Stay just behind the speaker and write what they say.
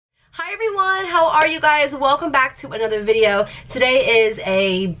Hi everyone, how are you guys? Welcome back to another video. Today is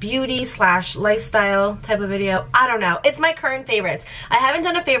a beauty slash lifestyle type of video. I don't know. It's my current favorites. I haven't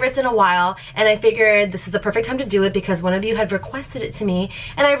done a favorites in a while and I figured this is the perfect time to do it because one of you had requested it to me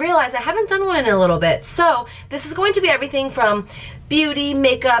and I realized I haven't done one in a little bit. So this is going to be everything from beauty,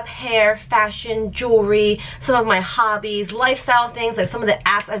 makeup, hair, fashion, jewelry, some of my hobbies, lifestyle things, like some of the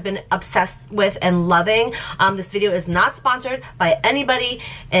apps I've been obsessed with and loving. This video is not sponsored by anybody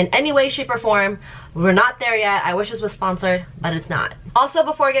in any way, shape, or form. We're not there yet. I wish this was sponsored, but it's not. Also,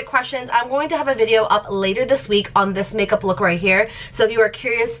 before I get questions, I'm going to have a video up later this week on this makeup look right here. So if you are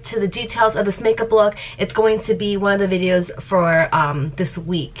curious to the details of this makeup look, it's going to be one of the videos for this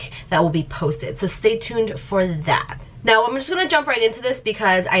week that will be posted. So stay tuned for that. Now I'm just going to jump right into this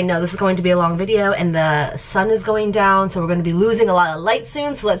because I know this is going to be a long video and the sun is going down, so we're going to be losing a lot of light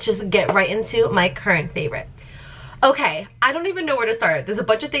soon. So let's just get right into my current favorites. Okay, I don't even know where to start. There's a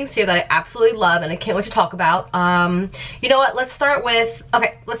bunch of things here that I absolutely love and I can't wait to talk about. You know what, let's start with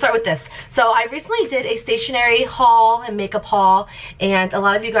this. So I recently did a stationery haul and makeup haul, and a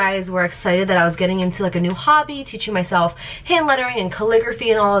lot of you guys were excited that I was getting into like a new hobby, teaching myself hand lettering and calligraphy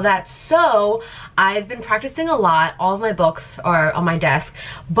and all of that. So I've been practicing a lot. All of my books are on my desk,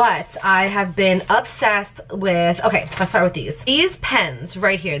 but I have been obsessed with, okay, let's start with these. These pens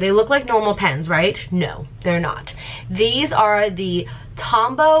right here, they look like normal pens, right? No, they're not. These are the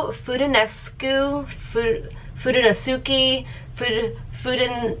Tombow fudenosuke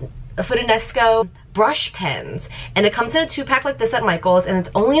brush pens, and it comes in a 2-pack like this at Michael's, and it's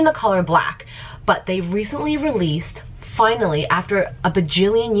only in the color black. But they recently released, finally, after a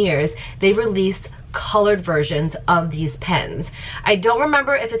bajillion years, they released colored versions of these pens. I don't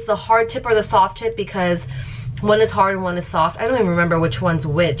remember if it's the hard tip or the soft tip because one is hard and one is soft. I don't even remember which one's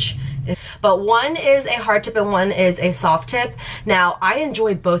which. But one is a hard tip and one is a soft tip. Now, I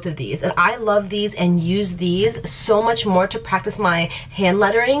enjoy both of these and I love these and use these so much more to practice my hand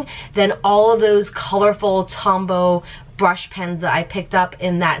lettering than all of those colorful Tombow brush pens that I picked up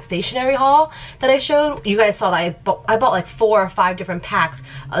in that stationery haul that I showed. You guys saw that I bought like 4 or 5 different packs,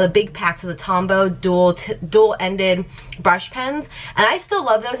 the big packs of the Tombow dual-ended brush pens, and I still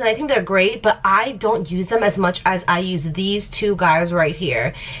love those and I think they're great, but I don't use them as much as I use these two guys right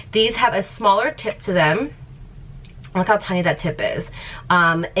here. These have a smaller tip to them. Look how tiny that tip is.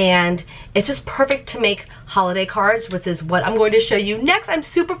 And it's just perfect to make holiday cards, which is what I'm going to show you next. I'm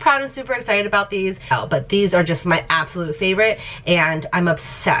super proud and super excited about these. But these are just my absolute favorite and I'm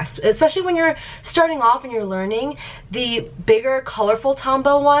obsessed. Especially when you're starting off and you're learning. The bigger, colorful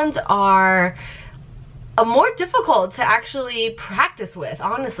Tombow ones are more difficult to actually practice with,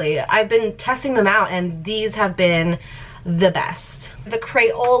 honestly. I've been testing them out and these have been the best. The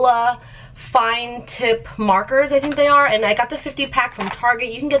Crayola fine tip markers, I think they are, and I got the 50-pack from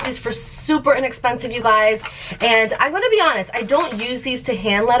Target. You can get these for super inexpensive, you guys. And I'm gonna be honest, I don't use these to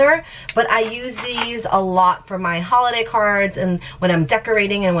hand letter, but I use these a lot for my holiday cards and when I'm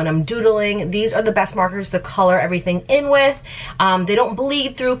decorating and when I'm doodling. These are the best markers to color everything in with. They don't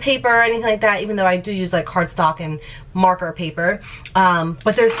bleed through paper or anything like that, even though I do use like cardstock and marker paper.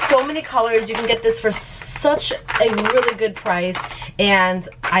 But there's so many colors. You can get this for such a really good price and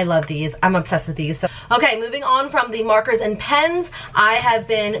I love these. I'm obsessed with these. So, okay, moving on from the markers and pens, I have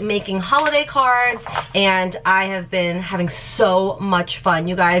been making holiday cards and I have been having so much fun,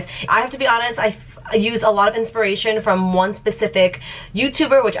 you guys. I have to be honest, I use a lot of inspiration from one specific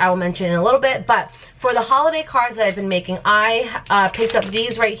YouTuber, which I will mention in a little bit, but for the holiday cards that I've been making, I picked up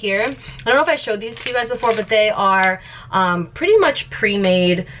these right here. I don't know if I showed these to you guys before, but they are pretty much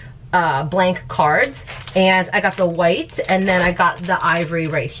pre-made blank cards, and I got the white and then I got the ivory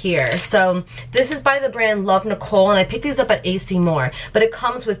right here. So this is by the brand Love Nicole and I picked these up at AC Moore, but it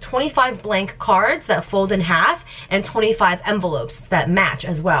comes with 25 blank cards that fold in half and 25 envelopes that match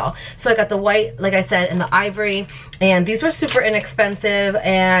as well. So I got the white, like I said, and the ivory, and these were super inexpensive.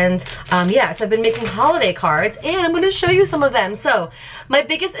 And yeah, so I've been making holiday cards and I'm going to show you some of them. So my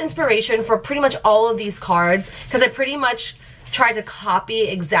biggest inspiration for pretty much all of these cards, because I pretty much tried to copy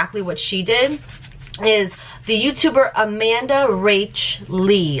exactly what she did, is the YouTuber Amanda Rach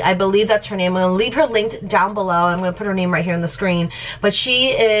Lee. I believe that's her name. I'm going to leave her linked down below. I'm going to put her name right here on the screen. But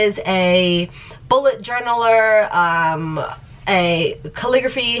she is a bullet journaler, a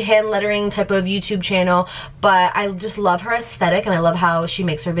calligraphy, hand lettering type of YouTube channel, but I just love her aesthetic and I love how she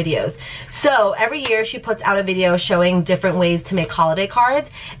makes her videos. So every year she puts out a video showing different ways to make holiday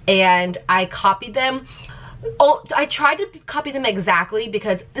cards, and I copied them. Oh, I tried to copy them exactly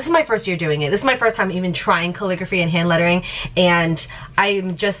because this is my first year doing it. This is my first time even trying calligraphy and hand lettering, and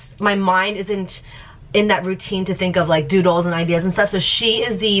I'm just, my mind isn't in that routine to think of like doodles and ideas and stuff. So she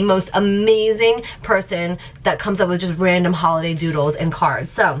is the most amazing person that comes up with just random holiday doodles and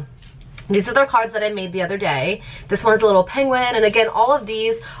cards. So these are the cards that I made the other day. This one's a little penguin, and again, all of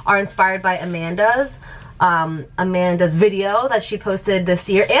these are inspired by Amanda's video that she posted this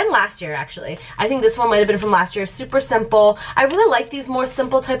year and last year, actually. I think this one might have been from last year. Super simple. I really like these more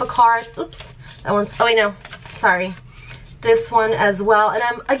simple type of cards. Oops, that one's, oh wait, no, sorry. This one as well, and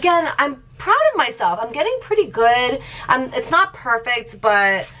I'm proud of myself. I'm getting pretty good. It's not perfect,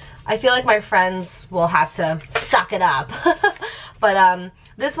 but I feel like my friends will have to suck it up. But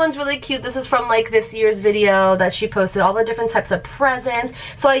this one's really cute. This is from like this year's video that she posted, all the different types of presents.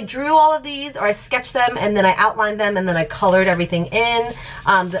 So I drew all of these, or I sketched them, and then I outlined them, and then I colored everything in.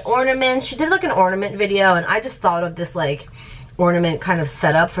 The ornaments, she did like an ornament video, and I just thought of this like ornament kind of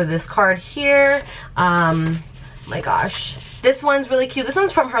setup for this card here. My gosh, this one's really cute. This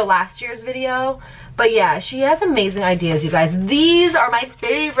one's from her last year's video, but yeah, she has amazing ideas, you guys. These are my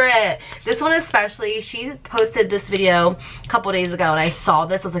favorite. This one especially, she posted this video a couple days ago, and I saw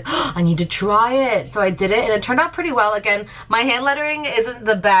this. I was like, oh, I need to try it. So I did it, and it turned out pretty well. Again, my hand lettering isn't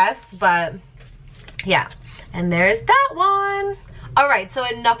the best, but yeah. And there's that one. Alright, so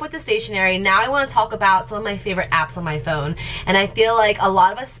enough with the stationery. Now I want to talk about some of my favorite apps on my phone. And I feel like a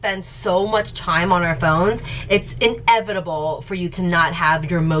lot of us spend so much time on our phones, it's inevitable for you to not have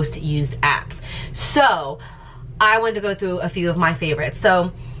your most used apps. So I wanted to go through a few of my favorites.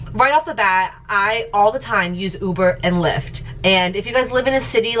 So right off the bat, I all the time use Uber and Lyft. And if you guys live in a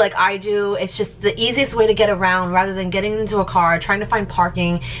city like I do, it's just the easiest way to get around rather than getting into a car. Trying to find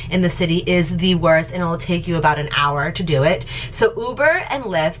parking in the city is the worst, and it'll take you about an hour to do it. So Uber and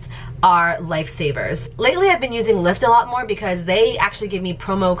Lyft are lifesavers. Lately I've been using Lyft a lot more because they actually give me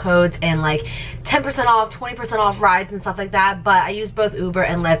promo codes and like 10% off, 20% off rides and stuff like that. But I use both Uber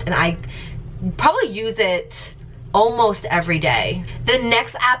and Lyft, and I probably use it almost every day. The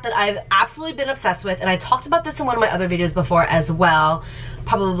next app that I've absolutely been obsessed with, and I talked about this in one of my other videos before as well,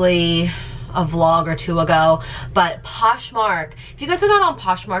 probably a vlog or two ago, but Poshmark. If you guys are not on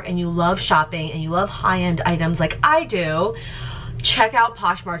Poshmark and you love shopping and you love high-end items like I do, check out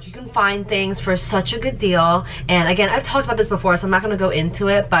Poshmark. You can find things for such a good deal. And again, I've talked about this before, so I'm not going to go into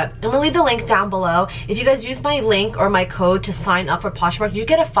it, but I'm going to leave the link down below. If you guys use my link or my code to sign up for Poshmark, you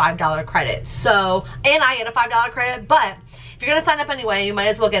get a $5 credit. So, and I get a $5 credit, but if you're going to sign up anyway, you might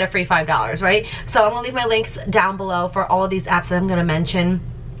as well get a free $5, right? So I'm going to leave my links down below for all of these apps that I'm going to mention.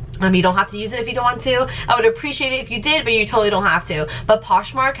 You don't have to use it if you don't want to. I would appreciate it if you did, but you totally don't have to. But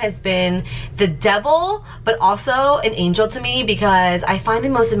Poshmark has been the devil, but also an angel to me, because I find the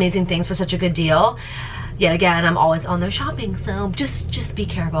most amazing things for such a good deal. Yet again, I'm always on there shopping, so just be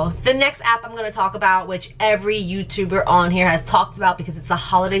careful. The next app I'm going to talk about, which every YouTuber on here has talked about because it's the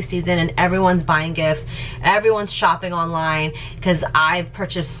holiday season and everyone's buying gifts, everyone's shopping online, because I've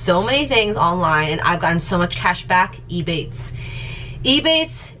purchased so many things online and I've gotten so much cash back. Ebates.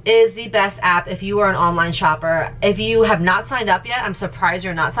 Ebates is the best app if you are an online shopper. If you have not signed up yet, I'm surprised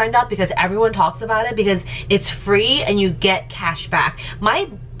you're not signed up, because everyone talks about it because it's free and you get cash back. My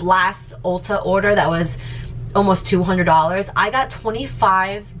Blast Ulta order that was almost $200, I got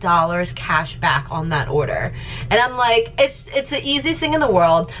 $25 cash back on that order. And I'm like, it's the easiest thing in the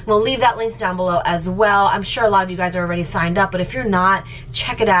world. We'll leave that link down below as well. I'm sure a lot of you guys are already signed up, but if you're not,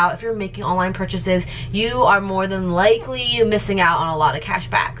 check it out. If you're making online purchases, you are more than likely missing out on a lot of cash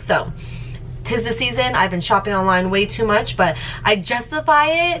back. So 'tis the season. I've been shopping online way too much, but I justify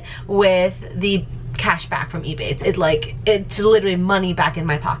it with the cash back from Ebates. It's literally money back in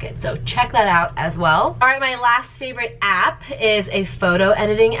my pocket, so check that out as well. All right, my last favorite app is a photo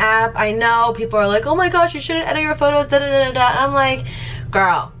editing app. I know people are like, oh my gosh, you shouldn't edit your photos, da da da da. I'm like,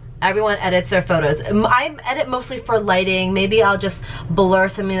 girl, everyone edits their photos. I edit mostly for lighting. Maybe I'll just blur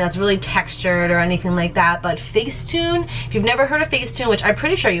something that's really textured or anything like that. But Facetune, if you've never heard of Facetune, which I'm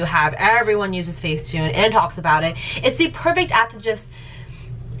pretty sure you have, everyone uses Facetune and talks about it. It's the perfect app to just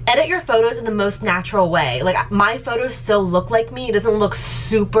edit your photos in the most natural way. Like, my photos still look like me. It doesn't look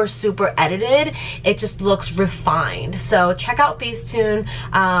super edited. It just looks refined. So check out Facetune.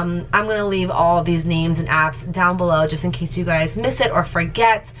 I'm gonna leave all of these names and apps down below just in case you guys miss it or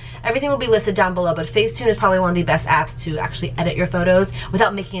forget. Everything will be listed down below, but Facetune is probably one of the best apps to actually edit your photos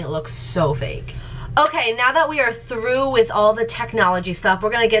without making it look so fake. Okay, now that we are through with all the technology stuff,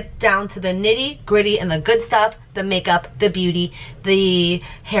 we're gonna get down to the nitty gritty and the good stuff, the makeup, the beauty, the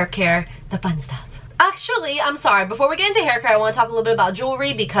hair care, the fun stuff. Actually, I'm sorry, before we get into hair care, I wanna talk a little bit about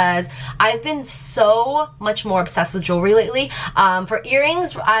jewelry, because I've been so much more obsessed with jewelry lately. For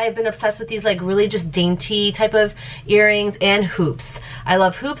earrings, I've been obsessed with these like really just dainty type of earrings, and hoops. I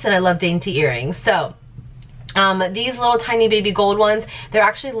love hoops and I love dainty earrings. So These little tiny baby gold ones, they're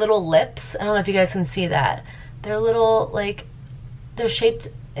actually little lips. I don't know if you guys can see that. They're little, like, they're shaped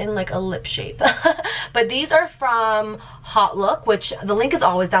in like a lip shape. But these are from Hot Look, which the link is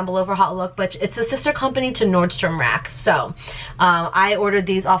always down below for Hot Look, but it's a sister company to Nordstrom Rack. So I ordered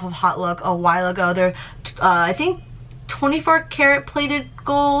these off of Hot Look a while ago. They're I think 24 karat plated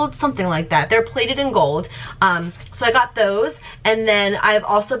gold, something like that. They're plated in gold. So I got those, and then I've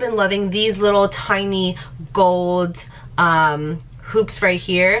also been loving these little tiny gold hoops right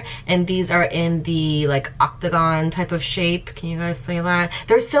here, and these are in the like octagon type of shape. Can you guys see that?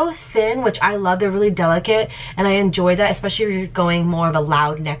 They're so thin, which I love. They're really delicate, and I enjoy that, especially if you're going more of a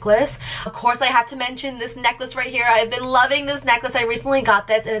loud necklace. Of course, I have to mention this necklace right here. I've been loving this necklace. I recently got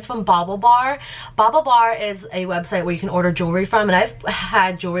this, and it's from BaubleBar. BaubleBar is a website where you can order jewelry from, and I've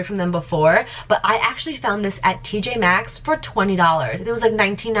had jewelry from them before, but I actually found this at TJ Maxx for $20. It was like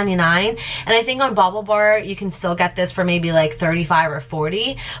 $19.99, and I think on BaubleBar you can still get this for maybe like $35 or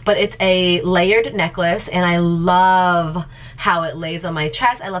 $40, but it's a layered necklace, and I love how it lays on my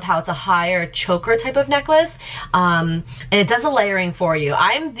chest. I love how it's a higher choker type of necklace, and it does the layering for you.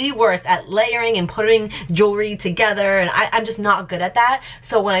 I'm the worst at layering and putting jewelry together, and I'm just not good at that.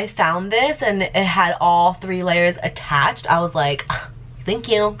 So when I found this and it had all 3 layers attached, I was like, thank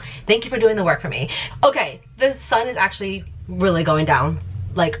you for doing the work for me. Okay, the sun is actually really going down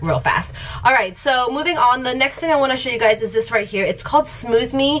like real fast. All right, so moving on, the next thing I want to show you guys is this right here. It's called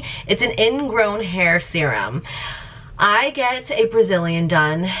Smooth Me. It's an ingrown hair serum. I get a Brazilian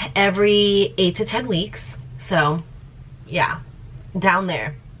done every 8 to 10 weeks, so yeah, down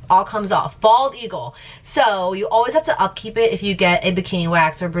there all comes off, bald eagle. So you always have to upkeep it if you get a bikini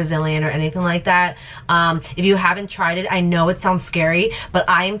wax or Brazilian or anything like that. If you haven't tried it, I know it sounds scary, but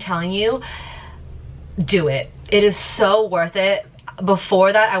I am telling you, do it. It is so worth it.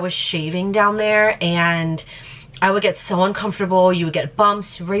 Before that, I was shaving down there, and I would get so uncomfortable. You would get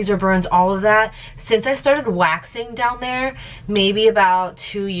bumps, razor burns, all of that. Since I started waxing down there, maybe about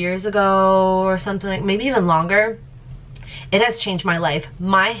 2 years ago or something, maybe even longer, it has changed my life.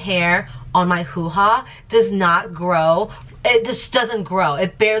 My hair on my hoo-ha does not grow. It just doesn't grow.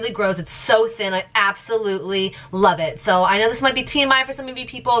 It barely grows. It's so thin. I absolutely love it. So I know this might be TMI for some of you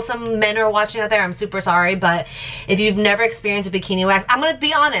people. Some men are watching out there. I'm super sorry. But if you've never experienced a bikini wax, I'm going to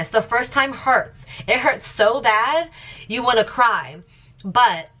be honest. The first time hurts. It hurts so bad, you want to cry.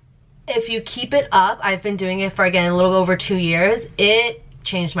 But if you keep it up, I've been doing it for, again, a little over 2 years. It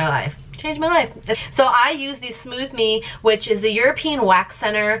changed my life. Changed my life. So I use the Smooth Me, which is the European Wax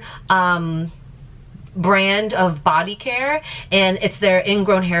Center brand of body care, and it's their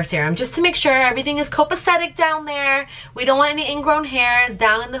ingrown hair serum, just to make sure everything is copacetic down there. We don't want any ingrown hairs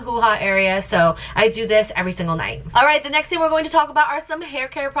down in the hoo-ha area, so I do this every single night. All right, the next thing we're going to talk about are some hair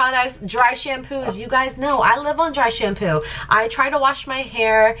care products. Dry shampoos. You guys know I live on dry shampoo. I try to wash my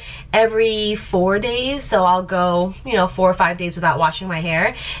hair every 4 days, so I'll go, you know, 4 or 5 days without washing my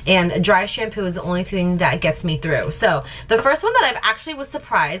hair, and dry shampoo is the only thing that gets me through. So the first one that I've actually was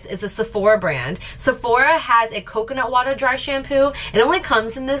surprised is the Sephora brand. Sephora has a coconut water dry shampoo. It only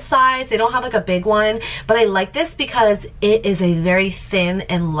comes in this size. They don't have like a big one, but I like this because it is a very thin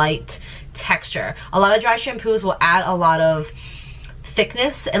and light texture. A lot of dry shampoos will add a lot of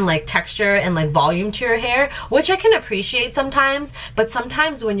thickness and like texture and like volume to your hair, which I can appreciate sometimes, but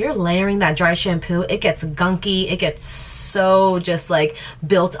sometimes when you're layering that dry shampoo, it gets gunky, it gets so just like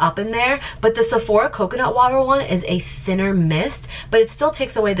built up in there. But the Sephora coconut water one is a thinner mist, but it still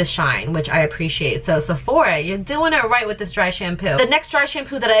takes away the shine, which I appreciate. So Sephora, you're doing it right with this dry shampoo. The next dry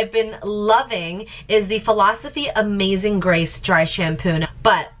shampoo that I've been loving is the Philosophy Amazing Grace dry shampoo,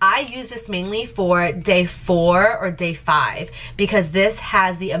 but I use this mainly for day 4 or day 5 because this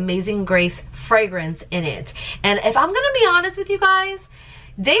has the Amazing Grace fragrance in it. And if I'm gonna be honest with you guys,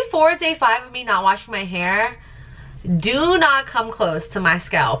 day 4, day 5 of me not washing my hair, do not come close to my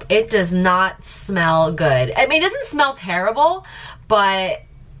scalp. It does not smell good. I mean, it doesn't smell terrible, but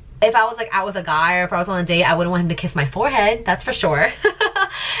if I was like out with a guy or if I was on a date, I wouldn't want him to kiss my forehead, that's for sure.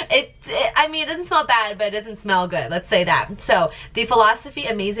 I mean, it doesn't smell bad, but it doesn't smell good, let's say that. So the Philosophy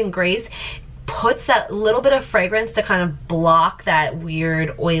Amazing Grace puts that little bit of fragrance to kind of block that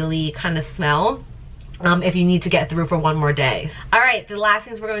weird oily kind of smell. If you need to get through for 1 more day. All right, the last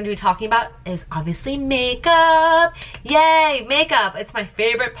things we're going to be talking about is obviously makeup. Yay, makeup, it's my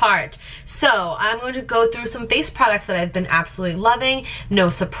favorite part. So I'm going to go through some face products that I've been absolutely loving. No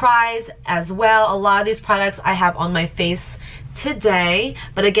surprise as well. A lot of these products I have on my face today,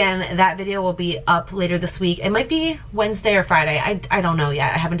 but again, that video will be up later this week. It might be Wednesday or Friday. I don't know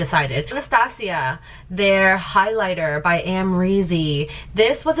yet. I haven't decided. Anastasia, their highlighter by Amrezy.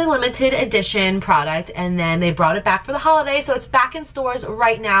 This was a limited edition product, and then they brought it back for the holiday, so it's back in stores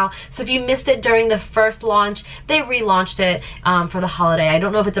right now. So if you missed it during the first launch, they relaunched it for the holiday. I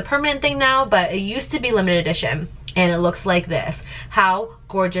don't know if it's a permanent thing now, but it used to be limited edition, and it looks like this. How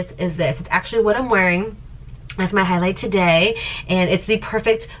gorgeous is this? It's actually what I'm wearing. That's my highlight today, and it's the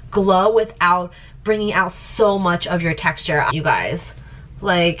perfect glow without bringing out so much of your texture, you guys.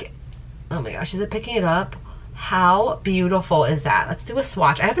 Like, oh my gosh, is it picking it up? How beautiful is that? Let's do a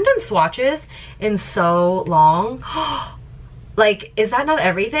swatch. I haven't done swatches in so long. Like, is that not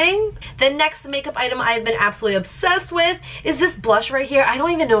everything? The next makeup item I've been absolutely obsessed with is this blush right here. I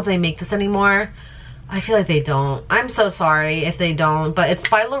don't even know if they make this anymore. I feel like they don't. I'm so sorry if they don't, but it's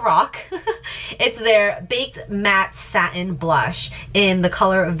by LORAC. It's their Baked Matte Satin Blush in the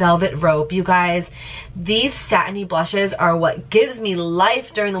color Velvet Rope. You guys, these satiny blushes are what gives me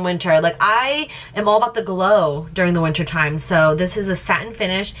life during the winter. Like, I am all about the glow during the winter time. So this is a satin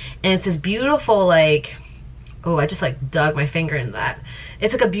finish, and it's this beautiful, like, oh, I just like dug my finger in that.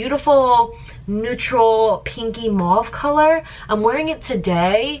 It's like a beautiful neutral pinky mauve color. I'm wearing it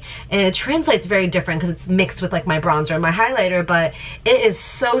today, and it translates very different because it's mixed with like my bronzer and my highlighter, but it is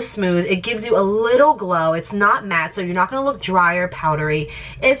so smooth. It gives you a little glow. It's not matte, so you're not gonna look dry or powdery.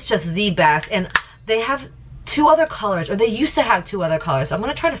 It's just the best, and they have two other colors, or they used to have two other colors, so I'm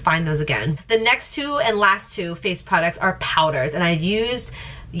gonna try to find those again. The next two and last two face products are powders, and I used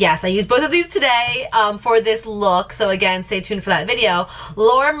both of these today for this look, so again, stay tuned for that video.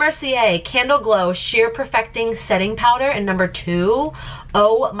 Laura Mercier Candleglow Sheer Perfecting Setting Powder in number 2.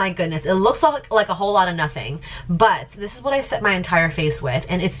 Oh my goodness, it looks like a whole lot of nothing, but this is what I set my entire face with,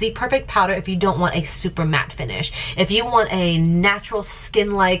 and it's the perfect powder if you don't want a super matte finish. If you want a natural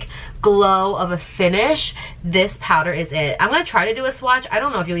skin-like glow of a finish, this powder is it. I'm gonna try to do a swatch. I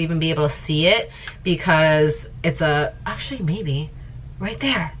don't know if you'll even be able to see it because it's actually maybe. Right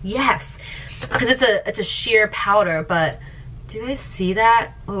there, yes, because it's a sheer powder, but do you guys see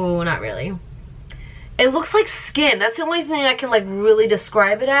that? Oh, not really. It looks like skin. That's the only thing I can like really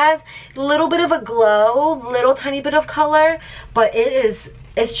describe it as. A little bit of a glow, little tiny bit of color, but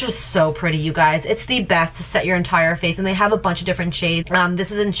it's just so pretty, you guys. It's the best to set your entire face, and they have a bunch of different shades.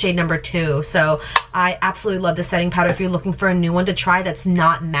 This is in shade number 2, so I absolutely love this setting powder if you're looking for a new one to try that's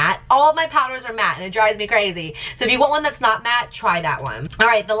not matte. All of my powders are matte, and it drives me crazy. So if you want one that's not matte, try that one. All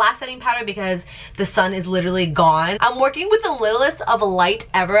right, the last setting powder, because the sun is literally gone. I'm working with the littlest of light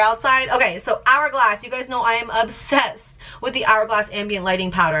ever outside. Okay, so Hourglass. You guys know I am obsessed with the Hourglass ambient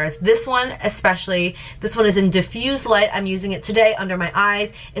lighting powders. This one especially, this one is in diffused light. I'm using it today under my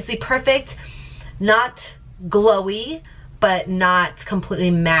eyes. It's the perfect, not glowy, but not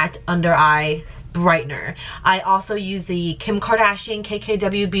completely matte under eye brightener. I also use the Kim Kardashian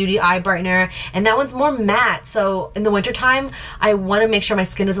KKW Beauty Eye Brightener, and that one's more matte. So in the wintertime, I want to make sure my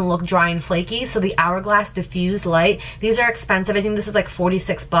skin doesn't look dry and flaky. So the Hourglass Diffused Light, these are expensive. I think this is like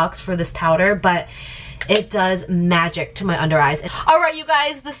 46 bucks for this powder, but it does magic to my under eyes. Alright, you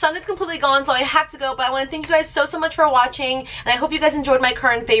guys, the sun is completely gone, so I have to go, but I want to thank you guys so much for watching, and I hope you guys enjoyed my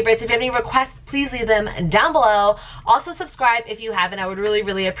current favorites. If you have any requests, please leave them down below. Also, subscribe if you haven't. I would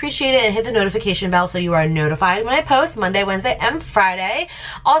really appreciate it, and hit the notification bell so you are notified when I post Monday, Wednesday, and Friday.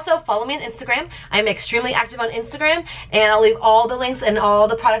 Also, follow me on Instagram. I'm extremely active on Instagram, and I'll leave all the links and all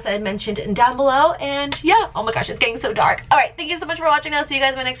the products that I mentioned down below. And yeah, oh my gosh, it's getting so dark. Alright, thank you so much for watching. I'll see you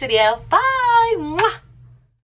guys in my next video. Bye! Mwah!